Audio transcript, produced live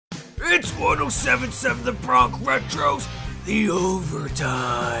It's 1077 The Bronx Retros, the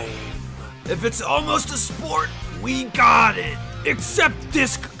overtime. If it's almost a sport, we got it. Except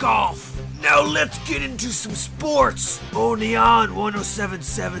disc golf. Now let's get into some sports. Only on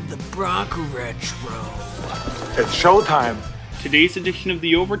 1077 The Bronx Retro. It's showtime. Today's edition of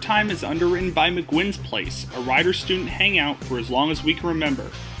The Overtime is underwritten by McGuinn's Place, a rider-student hangout for as long as we can remember.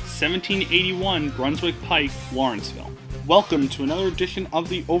 1781 Brunswick Pike, Lawrenceville. Welcome to another edition of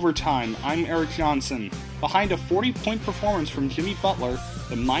The Overtime. I'm Erik Johnson. Behind a 40-point performance from Jimmy Butler,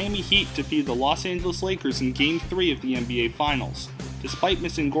 the Miami Heat defeated the Los Angeles Lakers in Game 3 of the NBA Finals. Despite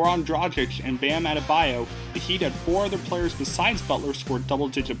missing Goran Dragic and Bam Adebayo, the Heat had 4 other players besides Butler scored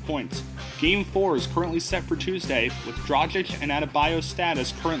double-digit points. Game 4 is currently set for Tuesday, with Dragic and Adebayo's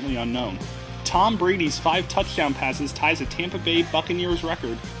status currently unknown. Tom Brady's 5 touchdown passes ties a Tampa Bay Buccaneers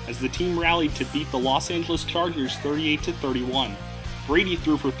record as the team rallied to beat the Los Angeles Chargers 38-31. Brady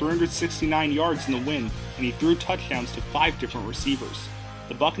threw for 369 yards in the win, and he threw touchdowns to 5 different receivers.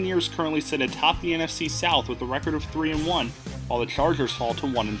 The Buccaneers currently sit atop the NFC South with a record of 3-1, while the Chargers fall to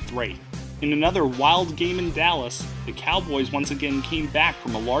 1-3. In another wild game in Dallas, the Cowboys once again came back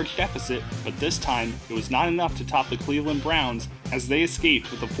from a large deficit, but this time it was not enough to top the Cleveland Browns as they escaped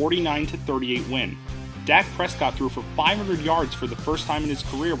with a 49-38 win. Dak Prescott threw for 500 yards for the first time in his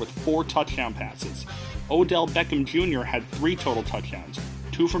career with 4 touchdown passes. Odell Beckham Jr. had 3 total touchdowns,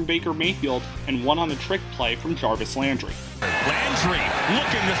 2 from Baker Mayfield and 1 on a trick play from Jarvis Landry. Landry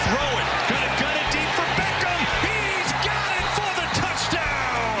looking to throw it, gonna gun it deep for Beckham, he's got it for the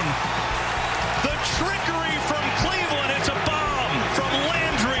touchdown! The trickery from Cleveland, it's a bomb from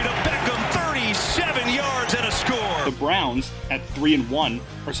Landry to Beckham, 37 yards and a score! The Browns, at 3-1,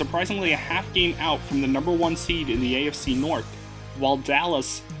 are surprisingly a half game out from the number 1 seed in the AFC North, while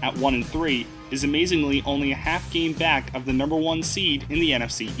Dallas, at 1-3, is amazingly only a half game back of the number 1 seed in the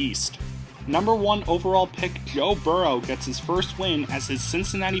NFC East. Number 1 overall pick Joe Burrow gets his first win as his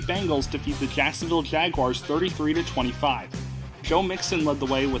Cincinnati Bengals defeat the Jacksonville Jaguars 33-25. Joe Mixon led the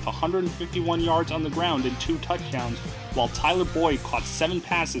way with 151 yards on the ground and 2 touchdowns, while Tyler Boyd caught 7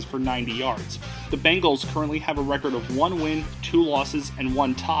 passes for 90 yards. The Bengals currently have a record of 1 win, 2 losses, and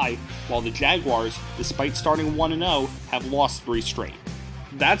 1 tie, while the Jaguars, despite starting 1-0, have lost 3 straight.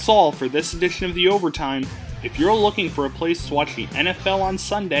 That's all for this edition of The Overtime. If you're looking for a place to watch the NFL on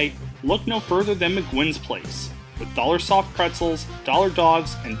Sunday, look no further than McGuinn's Place, with dollar soft pretzels, dollar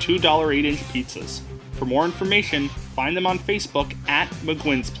dogs, and $2 8-inch pizzas. For more information, find them on Facebook at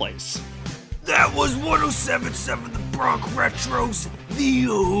McGuinn's Place. That was 1077 The Bronx Retros, the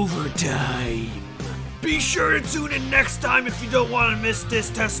overtime. Be sure to tune in next time if you don't want to miss this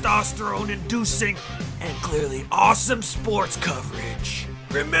testosterone-inducing and clearly awesome sports coverage.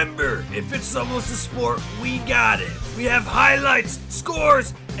 Remember, if it's almost a sport, we got it. We have highlights,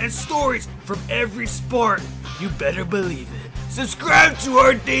 scores, and stories from every sport. You better believe it. Subscribe to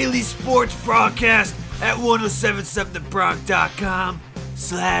our daily sports broadcast at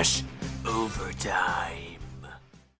 1077thebronx.com/overtime.